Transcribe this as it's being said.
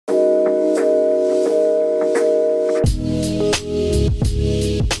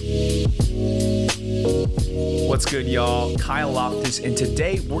good, y'all? Kyle Loftus, and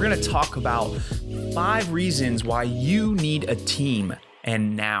today we're going to talk about 5 reasons why you need a team,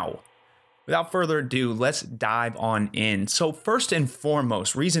 and now. Without further ado, let's dive on in. So first and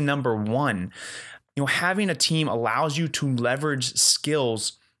foremost, reason number 1, having a team allows you to leverage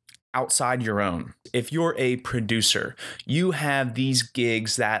skills outside your own. If you're a producer, you have these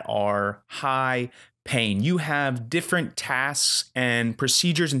gigs that are high paying. You have different tasks and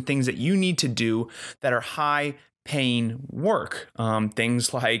procedures and things that you need to do that are high paying work.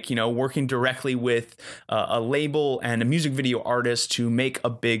 Things like, working directly with a label and a music video artist to make a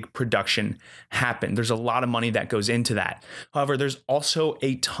big production happen. There's a lot of money that goes into that. However, there's also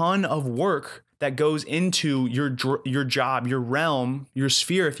a ton of work that goes into your job, your realm, your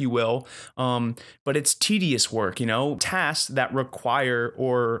sphere, if you will. But it's tedious work, tasks that require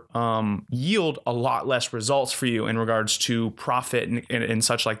or yield a lot less results for you in regards to profit and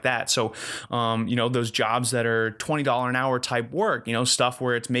such like that. So, those jobs that are $20 an hour type work, stuff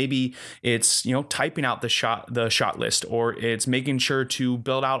where it's typing out the shot list, or it's making sure to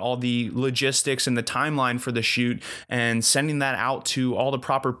build out all the logistics and the timeline for the shoot and sending that out to all the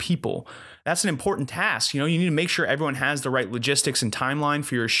proper people. That's an important task. You need to make sure everyone has the right logistics and timeline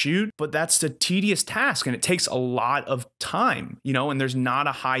for your shoot, but that's the tedious task and it takes a lot of time, and there's not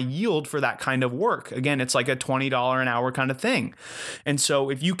a high yield for that kind of work. Again, it's like a $20 an hour kind of thing. And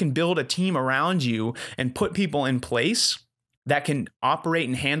so if you can build a team around you and put people in place that can operate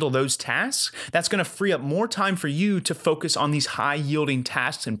and handle those tasks, that's going to free up more time for you to focus on these high yielding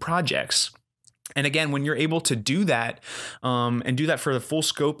tasks and projects. And again, when you're able to do that and do that for the full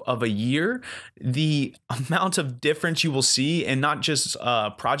scope of a year, the amount of difference you will see in not just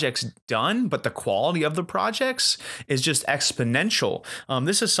projects done, but the quality of the projects is just exponential.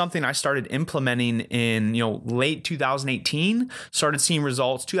 This is something I started implementing in late 2018, started seeing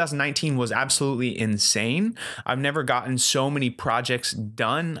results. 2019 was absolutely insane. I've never gotten so many projects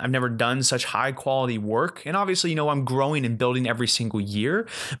done. I've never done such high quality work. And obviously, I'm growing and building every single year,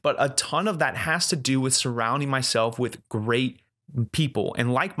 but a ton of that has to do with surrounding myself with great people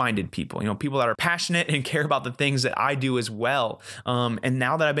and like-minded people, people that are passionate and care about the things that I do as well. And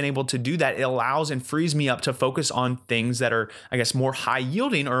now that I've been able to do that, it allows and frees me up to focus on things that are, more high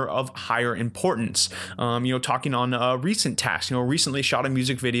yielding or of higher importance. Talking on a recent task, recently shot a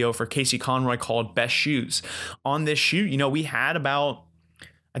music video for Casey Conroy called Best Shoes. On this shoot, we had about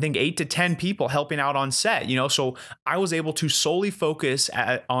 8 to 10 people helping out on set, so I was able to solely focus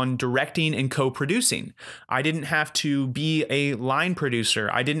on directing and co-producing. I didn't have to be a line producer.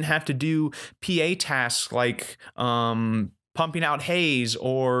 I didn't have to do PA tasks like, pumping out haze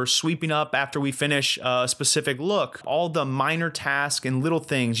or sweeping up after we finish a specific look. All the minor tasks and little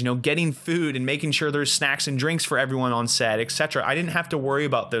things, getting food and making sure there's snacks and drinks for everyone on set, etc. I didn't have to worry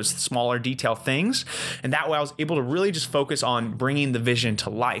about those smaller detail things. And that way I was able to really just focus on bringing the vision to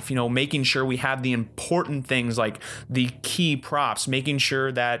life, making sure we have the important things like the key props, making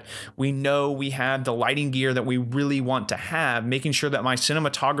sure that we know we have the lighting gear that we really want to have, making sure that my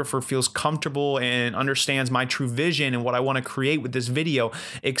cinematographer feels comfortable and understands my true vision and what I want to create with this video,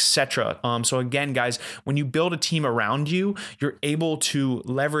 etc. So again, guys, when you build a team around you, you're able to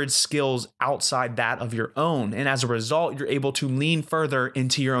leverage skills outside that of your own. And as a result, you're able to lean further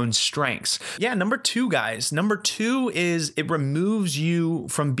into your own strengths. Yeah, number 2, guys. Number 2 is it removes you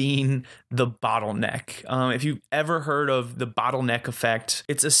from being the bottleneck. If you've ever heard of the bottleneck effect,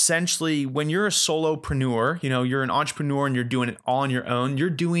 it's essentially when you're a solopreneur, you're an entrepreneur and you're doing it all on your own,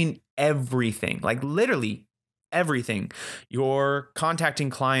 you're doing everything, like literally everything. You're contacting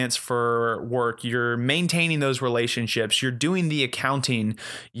clients for work. You're maintaining those relationships. You're doing the accounting.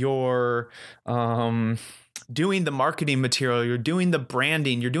 You're doing the marketing material. You're doing the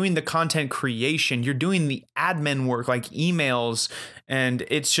branding. You're doing the content creation. You're doing the admin work like emails. And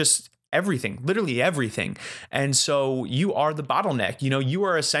it's just everything, literally everything. And so you are the bottleneck. You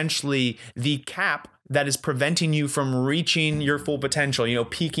are essentially the cap that is preventing you from reaching your full potential,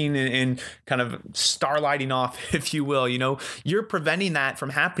 peaking and kind of starlighting off, if you will. You're preventing that from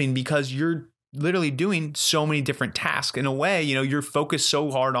happening because you're literally doing so many different tasks. In a way, you're focused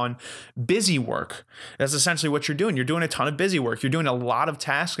so hard on busy work. That's essentially what you're doing. You're doing a ton of busy work. You're doing a lot of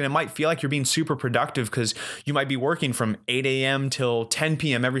tasks, and it might feel like you're being super productive because you might be working from 8 a.m. till 10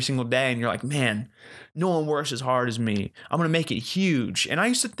 p.m. every single day. And you're like, man, no one works as hard as me. I'm going to make it huge. And I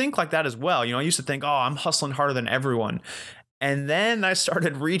used to think like that as well. I used to think, oh, I'm hustling harder than everyone. And then I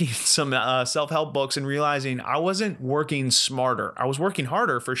started reading some self-help books and realizing I wasn't working smarter. I was working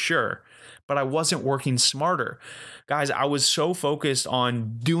harder for sure, but I wasn't working smarter. Guys, I was so focused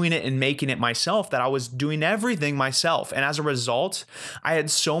on doing it and making it myself that I was doing everything myself. And as a result, I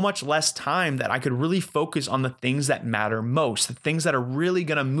had so much less time that I could really focus on the things that matter most, the things that are really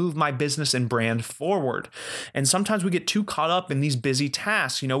going to move my business and brand forward. And sometimes we get too caught up in these busy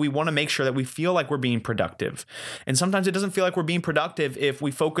tasks. We want to make sure that we feel like we're being productive. And sometimes it doesn't feel like we're being productive if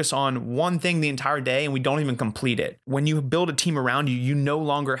we focus on one thing the entire day and we don't even complete it. When you build a team around you, you no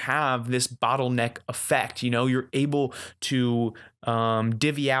longer have this bottleneck effect. You're able to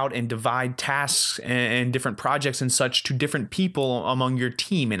divvy out and divide tasks and different projects and such to different people among your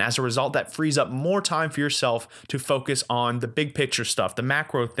team. And as a result, that frees up more time for yourself to focus on the big picture stuff, the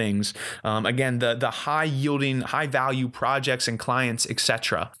macro things, again, the high yielding, high value projects and clients,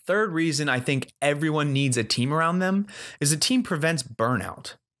 etc. Third reason I think everyone needs a team around them is a team prevents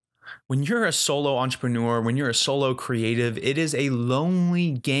burnout. When you're a solo entrepreneur, when you're a solo creative, it is a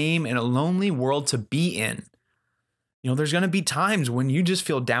lonely game and a lonely world to be in. There's going to be times when you just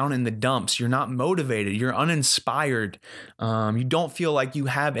feel down in the dumps. You're not motivated. You're uninspired. You don't feel like you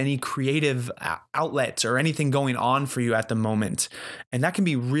have any creative outlets or anything going on for you at the moment. And that can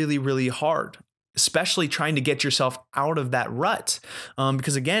be really, really hard, especially trying to get yourself out of that rut.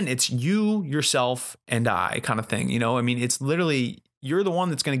 Because again, it's you, yourself, and I kind of thing. It's literally, you're the one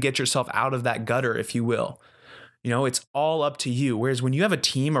that's going to get yourself out of that gutter, if you will. It's all up to you. Whereas when you have a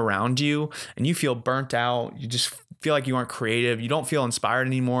team around you and you feel burnt out, you just feel like you aren't creative, you don't feel inspired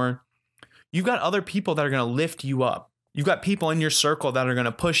anymore, you've got other people that are going to lift you up. You've got people in your circle that are going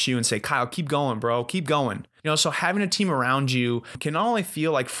to push you and say, Kyle, keep going, bro, keep going. So having a team around you can not only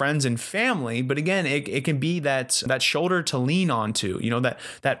feel like friends and family, but again, it can be that shoulder to lean onto,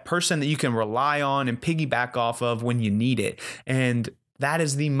 that person that you can rely on and piggyback off of when you need it. And that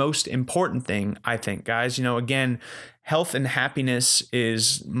is the most important thing, I think, guys. Again, health and happiness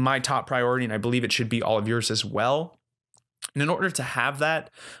is my top priority, and I believe it should be all of yours as well. And in order to have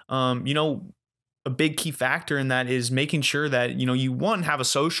that, a big key factor in that is making sure that, you, one, have a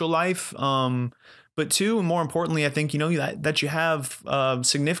social life, but two, and more importantly, I think, that you have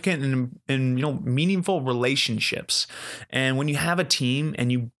significant and meaningful relationships. And when you have a team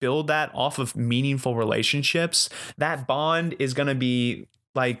and you build that off of meaningful relationships, that bond is going to be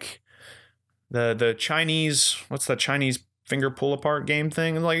like the Chinese, what's the Chinese finger pull apart game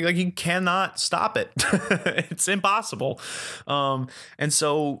thing? Like you cannot stop it. It's impossible. And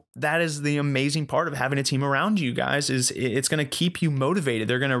so that is the amazing part of having a team around you guys, is it's going to keep you motivated.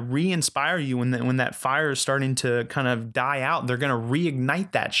 They're going to re-inspire you when that fire is starting to kind of die out. They're going to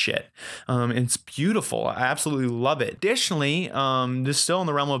reignite that shit. It's beautiful. I absolutely love it. Additionally, this is still in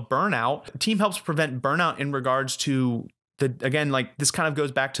the realm of burnout. Team helps prevent burnout in regards to this kind of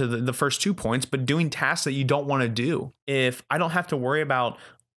goes back to the first 2 points, but doing tasks that you don't want to do. If I don't have to worry about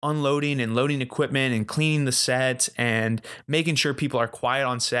unloading and loading equipment and cleaning the set and making sure people are quiet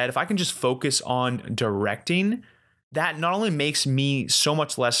on set, if I can just focus on directing, that not only makes me so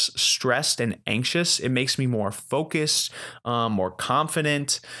much less stressed and anxious, it makes me more focused, more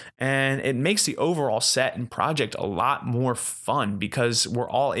confident, and it makes the overall set and project a lot more fun because we're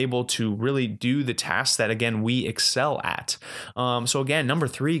all able to really do the tasks that, again, we excel at. So again, number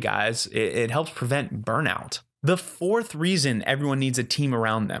 3, guys, it helps prevent burnout. The fourth reason everyone needs a team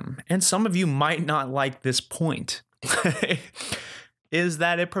around them, and some of you might not like this point, is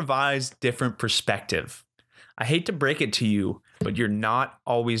that it provides different perspective. I hate to break it to you, but you're not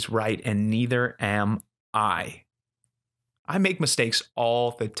always right, and neither am I. I make mistakes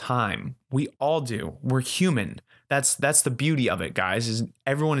all the time. We all do. We're human. That's the beauty of it, guys, is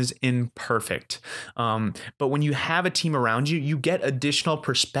everyone is imperfect. But when you have a team around you, you get additional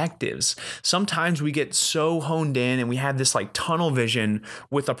perspectives. Sometimes we get so honed in and we have this like tunnel vision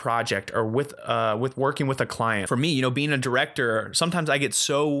with a project or with working with a client. For me, being a director, sometimes I get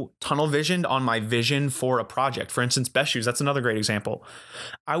so tunnel visioned on my vision for a project. For instance, Best Shoes, that's another great example.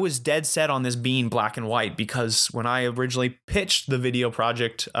 I was dead set on this being black and white because when I originally pitched the video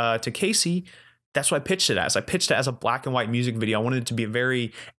project to Casey, that's what I pitched it as. I pitched it as a black and white music video. I wanted it to be a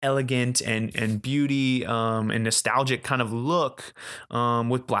very elegant and beauty and nostalgic kind of look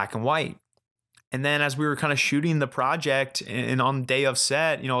with black and white. And then as we were kind of shooting the project and on the day of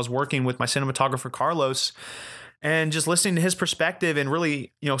set, I was working with my cinematographer, Carlos, and just listening to his perspective and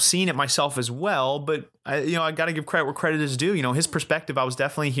really, seeing it myself as well. But I got to give credit where credit is due. His perspective, I was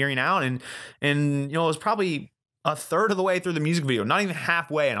definitely hearing out and it was probably a third of the way through the music video, not even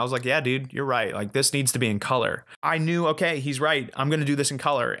halfway. And I was like, yeah, dude, you're right. Like, this needs to be in color. I knew, okay, he's right. I'm going to do this in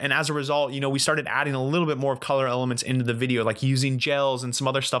color. And as a result, we started adding a little bit more of color elements into the video, like using gels and some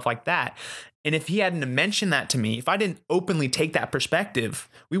other stuff like that. And if he hadn't mentioned that to me, if I didn't openly take that perspective,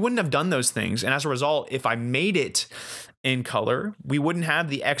 we wouldn't have done those things. And as a result, if I made it in color, we wouldn't have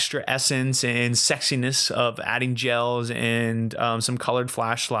the extra essence and sexiness of adding gels and some colored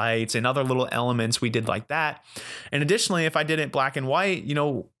flashlights and other little elements we did like that. And additionally, if I did it black and white,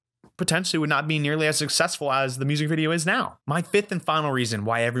 potentially would not be nearly as successful as the music video is now. My fifth and final reason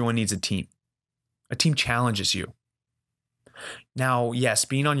why everyone needs a team. A team challenges you. Now, yes,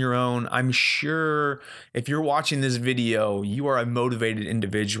 being on your own, I'm sure if you're watching this video, you are a motivated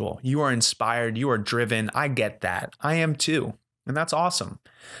individual. You are inspired. You are driven. I get that. I am too. And that's awesome.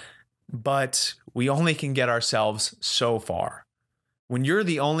 But we only can get ourselves so far. When you're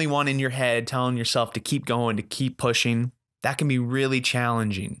the only one in your head telling yourself to keep going, to keep pushing, that can be really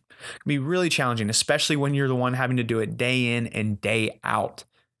challenging. It can be really challenging, especially when you're the one having to do it day in and day out.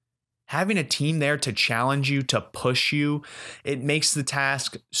 Having a team there to challenge you, to push you, it makes the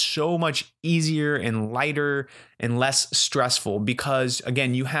task so much easier and lighter and less stressful because,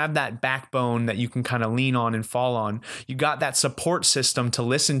 again, you have that backbone that you can kind of lean on and fall on. You got that support system to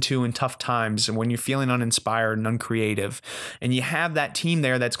listen to in tough times and when you're feeling uninspired and uncreative. And you have that team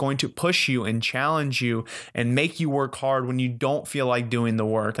there that's going to push you and challenge you and make you work hard when you don't feel like doing the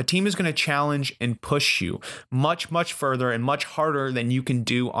work. A team is going to challenge and push you much, much further and much harder than you can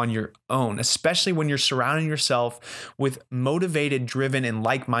do on your own, especially when you're surrounding yourself with motivated, driven, and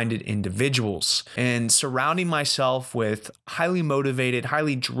like-minded individuals. And surrounding myself with highly motivated,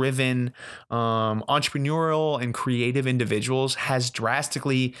 highly driven, entrepreneurial and creative individuals has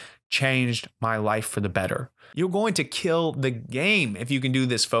drastically changed my life for the better. You're going to kill the game if you can do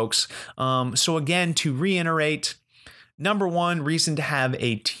this, folks. So again, to reiterate, number one reason to have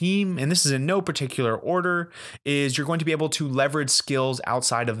a team, and this is in no particular order, is you're going to be able to leverage skills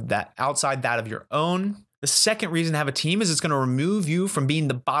outside that of your own. The second reason to have a team is it's going to remove you from being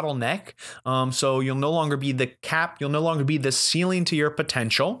the bottleneck. So you'll no longer be the cap. You'll no longer be the ceiling to your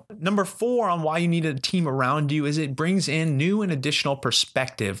potential. Number four on why you need a team around you is it brings in new and additional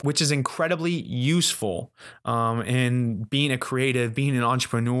perspective, which is incredibly useful in being a creative, being an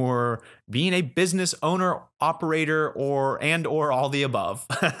entrepreneur, being a business owner, operator, or all the above.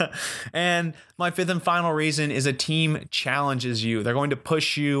 And my fifth and final reason is a team challenges you. They're going to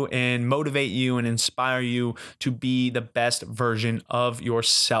push you and motivate you and inspire you to be the best version of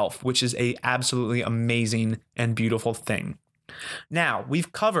yourself, which is a absolutely amazing and beautiful thing. Now,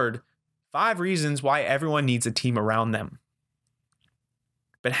 we've covered 5 reasons why everyone needs a team around them.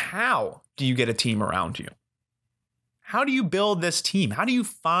 But how do you get a team around you? How do you build this team? How do you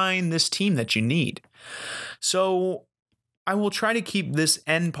find this team that you need? So I will try to keep this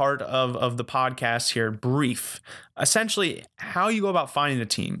end part of the podcast here brief. Essentially, how you go about finding a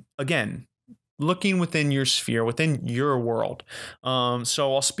team. Again, looking within your sphere, within your world.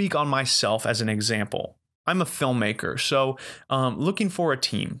 So I'll speak on myself as an example. I'm a filmmaker, so looking for a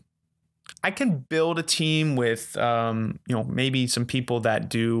team. I can build a team with, maybe some people that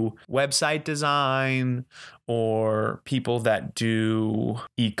do website design or people that do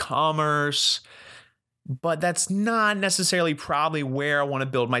e-commerce, but that's not necessarily probably where I want to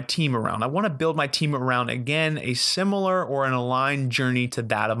build my team around. I want to build my team around, again, a similar or an aligned journey to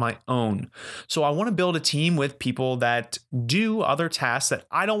that of my own. So I want to build a team with people that do other tasks that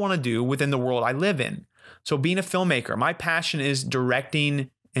I don't want to do within the world I live in. So being a filmmaker, my passion is directing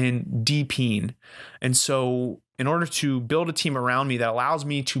and DPing. And so in order to build a team around me that allows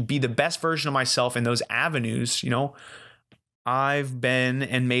me to be the best version of myself in those avenues, I've been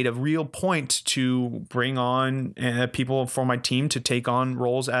and made a real point to bring on people for my team to take on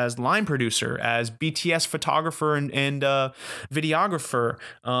roles as line producer, as BTS photographer and videographer,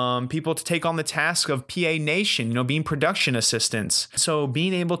 people to take on the task of PA Nation, being production assistants. So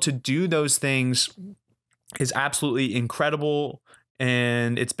being able to do those things is absolutely incredible.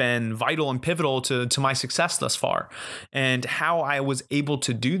 And it's been vital and pivotal to my success thus far. And how I was able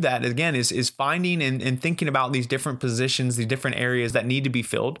to do that, again, is finding and thinking about these different positions, these different areas that need to be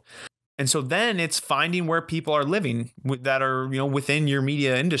filled. And so then it's finding where people are living that are, within your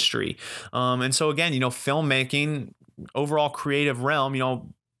media industry. And so again, filmmaking, overall creative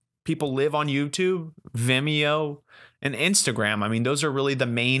realm, people live on YouTube, Vimeo, and Instagram. I mean, those are really the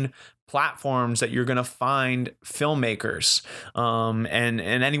main platforms that you're going to find filmmakers and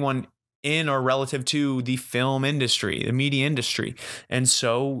anyone in or relative to the film industry, the media industry. And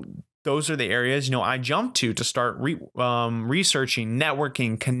so those are the areas, I jump to start researching,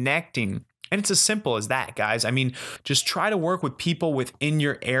 networking, connecting, And it's as simple as that, guys. I mean, just try to work with people within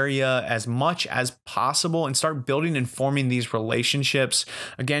your area as much as possible and start building and forming these relationships.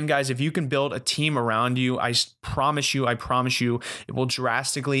 Again, guys, if you can build a team around you, I promise you, it will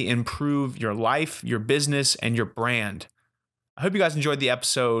drastically improve your life, your business, and your brand. I hope you guys enjoyed the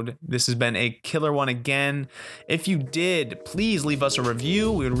episode. This has been a killer one again. If you did, please leave us a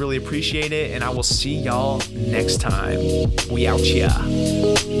review. We would really appreciate it. And I will see y'all next time. We out ya.